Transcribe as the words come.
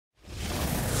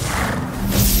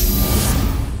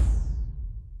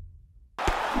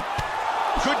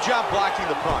Good job blocking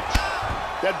the punch.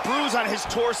 That bruise on his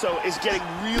torso is getting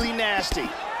really nasty.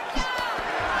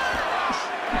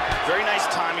 Very nice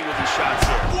timing with these shots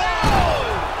here. Whoa!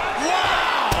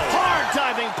 Wow! Hard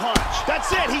diving punch.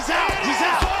 That's it. He's out. He's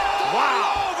out.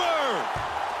 Wow. Over.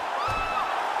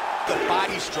 The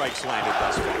body strikes landed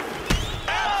thus far.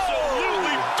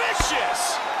 Absolutely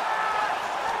vicious.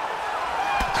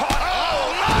 Caught. Oh,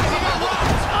 my!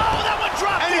 Oh, that one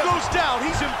dropped And him. he goes down.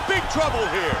 He's in big trouble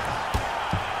here.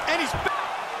 And he's...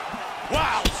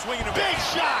 Wow, swinging a Big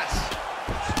shots.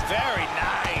 Very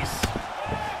nice.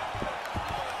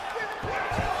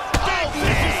 Big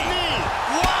knee.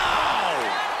 Wow!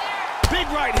 Big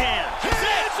right hand. That's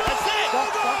it. That's it.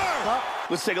 Over.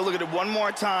 Let's take a look at it one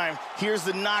more time. Here's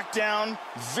the knockdown.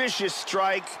 Vicious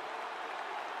strike.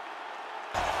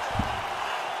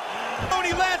 And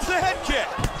he lands the head kick.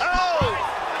 Oh!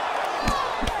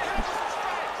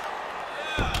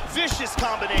 Vicious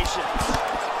combination.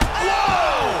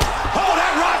 Whoa! Oh,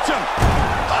 that rocked him.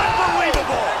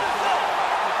 Unbelievable.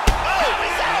 Oh,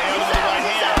 he's out.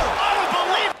 He's out.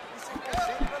 Unbelievable.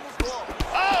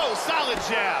 Oh, solid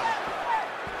jab.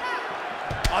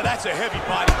 Oh, that's a heavy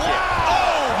body kick. Wow.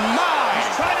 Oh, my!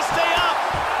 He's trying to stay up.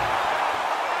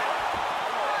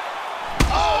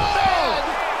 Oh, man.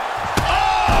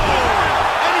 Oh!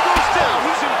 And he goes down.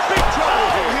 He's in big trouble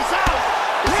Oh, here. he's out.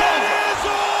 It is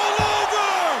all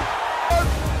over!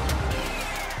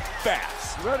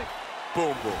 Fast. You ready?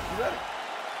 Boom, boom. You ready?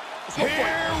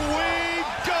 Here we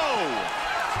go!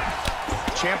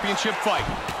 Championship fight.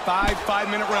 5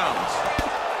 5-minute rounds.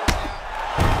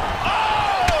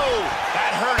 Oh!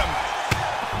 That hurt him.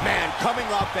 Man, coming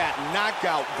off that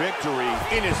knockout victory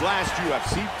in his last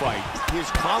UFC fight,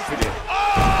 he's confident.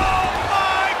 Oh,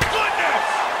 my goodness!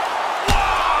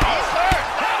 Wow! He's hurt.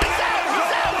 Oh, he's out.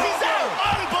 He's out. He's out.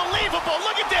 Unbelievable.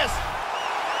 Look at this.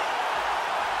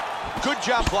 Good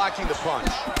job blocking the punch.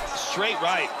 Straight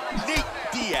right. Nate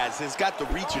Diaz has got the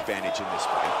reach advantage in this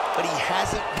fight, but he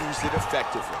hasn't used it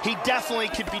effectively. He definitely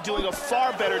could be doing a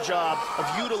far better job of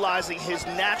utilizing his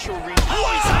natural reach.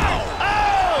 Oh, he's Wow! out.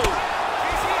 Oh!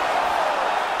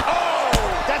 Oh!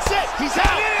 That's it. He's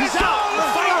out. He's out. The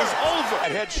fight is over.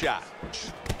 That headshot.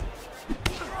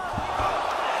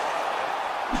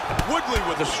 Woodley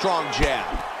with a strong jab.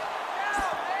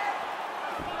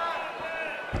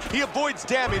 He avoids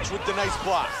damage with the nice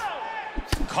block.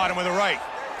 Caught him with a right.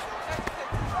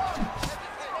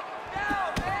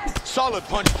 Solid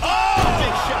punch. Oh!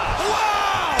 Big shot.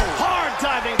 Wow! Hard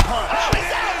diving punch. Oh,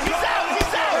 he's out. He's out.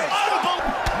 He's out. Unbelievable.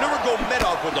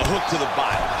 Nurmagomedov with a hook to the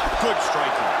body. Good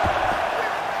striking.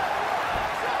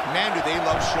 Man, do they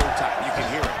love Showtime. You can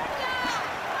hear it.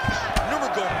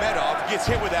 Nurmagomedov gets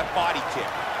hit with that body kick.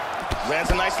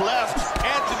 Lands a nice left.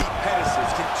 Anthony Pettis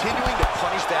is continuing to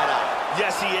punish that out.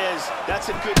 Yes, he is. That's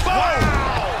a good... Wow!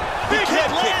 Big head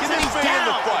kick, lands and then he's in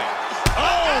the fight.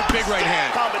 Oh, big right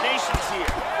hand. Combinations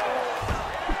here.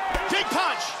 Big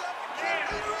punch.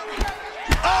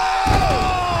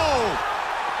 Oh!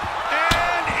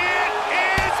 And it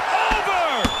is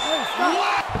over!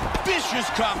 What? Vicious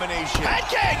combination. Head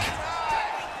kick.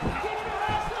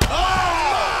 Oh,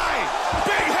 my!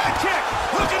 Big head kick!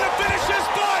 Looking to finish this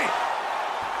fight!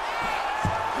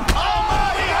 Oh,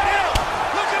 my. He got hit!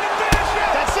 Looking to finish it!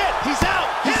 That's it. He's out.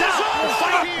 He's It is out. over. The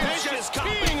fight He is is just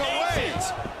coming teeing away.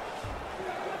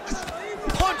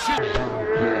 Punches!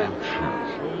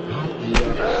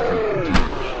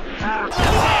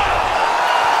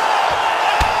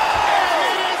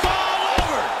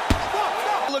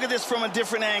 Look at this from a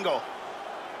different angle.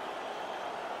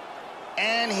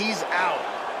 And he's out.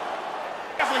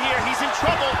 Definitely here. He's in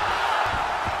trouble.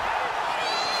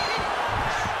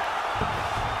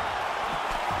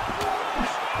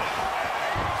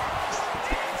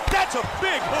 That's a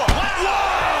big hook.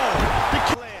 Wow! The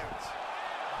lands.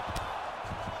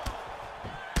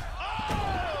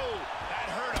 Oh! That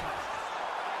hurt him.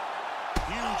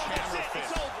 Huge hammer It's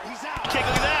fist. over. He's out. Kick,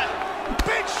 look at that.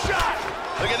 Big shot!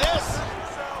 Look at this.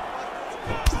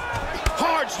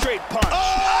 Hard straight punch. Oh!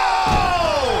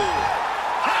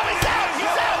 Oh, he's out.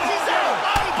 He's out. He's out.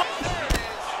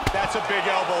 That's a big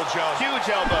elbow, Joe. Huge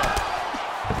elbow.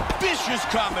 Vicious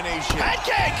combination. Head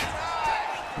kick.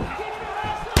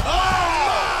 Oh,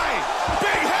 my!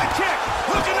 Big head kick!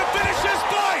 Looking to finish this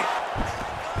fight!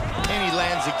 And he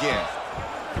lands again.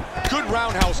 Good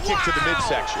roundhouse kick to the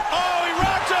midsection. Oh, he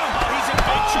rocked him! Oh, he's in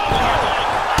big trouble here.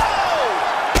 Oh!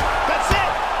 That's it.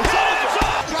 It's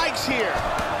over. Strikes here.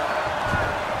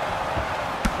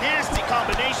 Nasty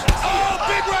combinations here. Oh,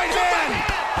 big right hand!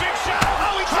 Big shot.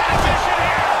 Oh, he tried to finish it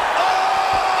here.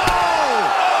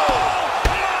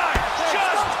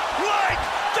 Just like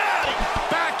that!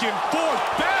 Back and forth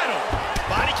battle.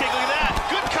 Body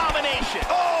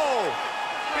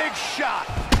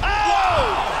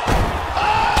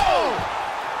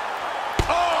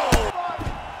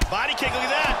kick, look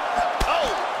at that. Oh,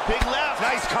 big left.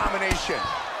 Nice combination.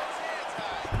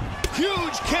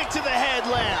 Huge kick to the head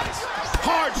lands.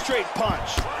 Hard straight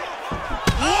punch.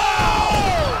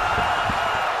 Whoa!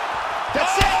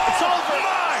 That's it, it's over.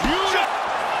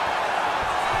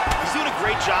 He's doing a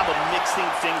great job of mixing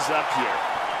things up here.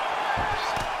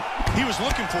 He was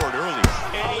looking for it earlier.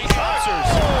 And he answers.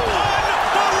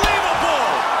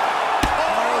 Unbelievable!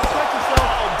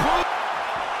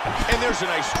 And there's a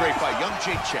nice straight by young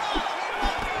J-Check.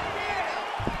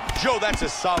 Joe, that's a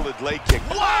solid leg kick.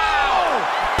 Wow!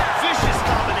 Vicious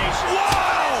combination.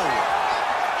 Whoa!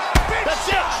 That's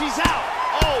it, she's out.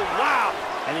 Oh, wow.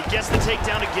 And he gets the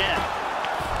takedown again.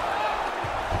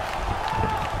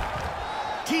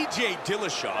 TJ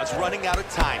Dillashaw is running out of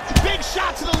time. Big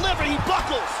shot to the liver, he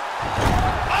buckles.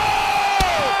 Oh,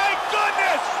 my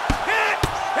goodness! It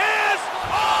is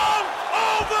all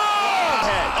over!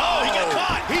 Oh, he got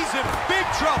caught. He's in big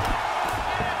trouble.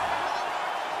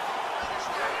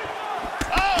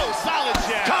 Oh, solid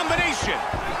jab. Combination.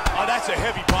 Oh, that's a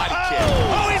heavy body kick.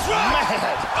 Oh, He's right.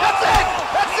 man. That's it.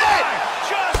 That's it.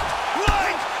 Just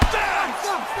like that.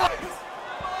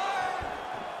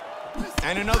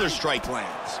 And another strike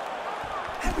lands.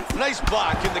 Nice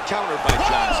block in the counter by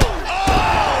Johnson.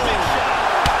 Big shot.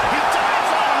 He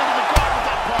dives on him into the guard with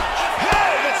that punch.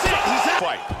 Hey, That's it, he's out.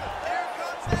 Fight.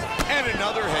 And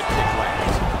another head kick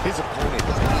lands. His opponent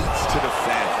needs to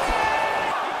defend.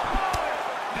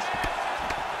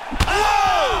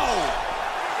 Oh!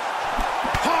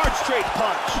 Hard straight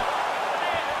punch.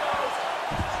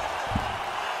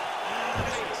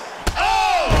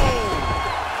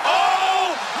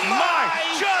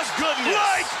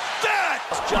 Like that!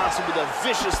 Johnson with a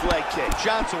vicious leg kick.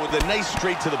 Johnson with a nice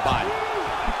straight to the body.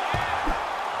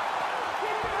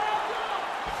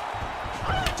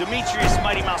 Demetrius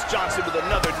Mighty Mouse Johnson with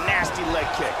another nasty leg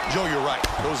kick. Joe, you're right.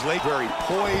 Those legs Very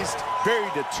poised, very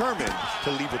determined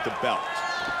to leave with the belt.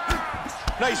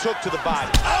 nice hook to the body.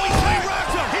 Oh, he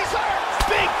rocked him. He's hurt.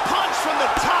 Big punch from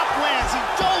the top lands. He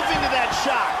dove into that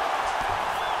shot.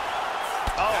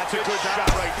 Oh, that's a good shot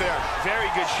right there. Very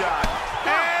good shot.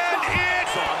 And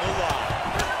it's on the line.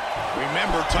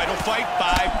 Remember, title fight,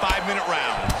 5 5-minute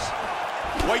rounds.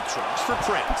 White trunks for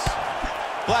Prince.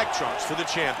 Black trunks for the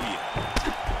champion.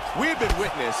 We have been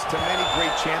witness to many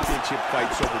great championship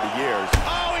fights over the years.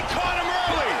 Oh, he caught him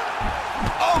early.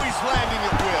 Oh, he's landing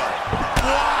at will.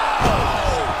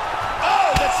 Wow! Oh,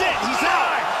 that's it. He's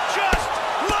out. Just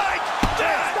like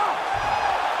that.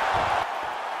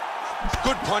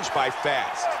 Good punch by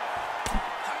Fast.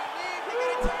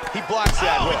 He blocks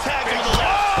that Oh, hook. tags him to the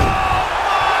left.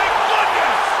 My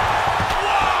goodness!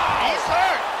 Wow! He's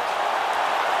hurt.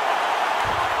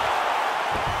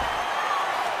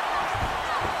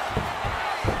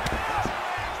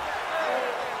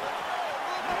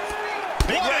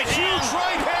 Big right hand. Huge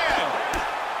right hand.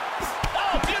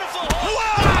 Oh, beautiful.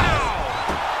 Wow!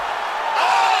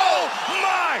 Oh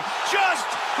my! Just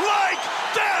like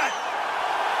that!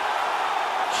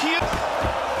 Cute.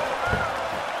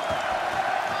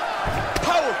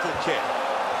 Powerful kick.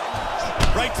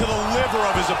 Right to the liver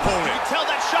of his opponent. Tell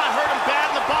that shot hurt him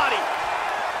bad in the body.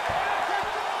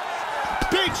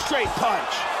 Big straight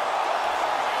punch.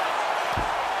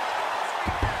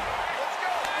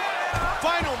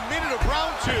 Final minute of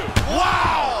round 2.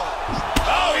 Wow!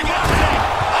 Oh, he got it.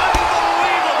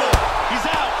 Unbelievable! He's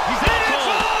out. He's out It's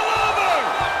cold. all over!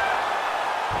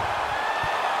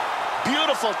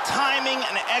 Beautiful timing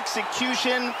and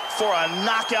execution for a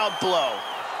knockout blow.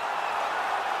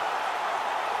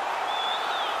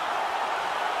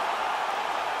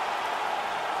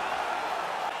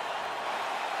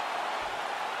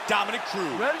 Dominic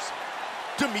Cruz.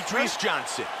 Demetrius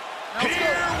Johnson.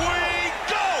 Here we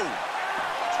go!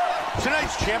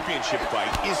 Tonight's championship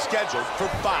fight is scheduled for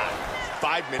 5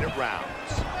 5-minute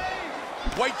rounds.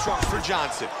 White trunks for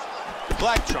Johnson.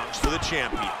 Black trunks for the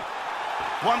champion.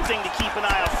 One thing to keep an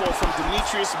eye out for from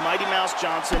Demetrius Mighty Mouse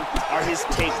Johnson are his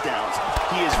takedowns.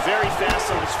 He is very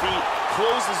fast on his feet,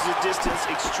 closes the distance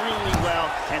extremely well,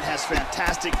 and has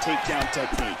fantastic takedown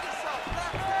technique.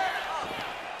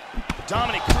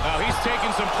 Dominic. Oh, he's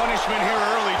taking some punishment here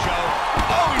early, Joe.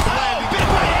 Oh, he's landing big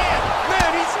it. right hand.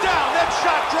 Man, he's down. That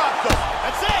shot dropped him.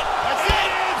 That's it. That's it.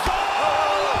 It's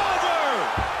all over.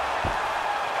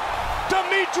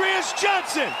 Demetrius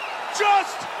Johnson,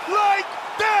 just like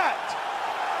that.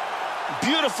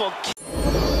 Beautiful.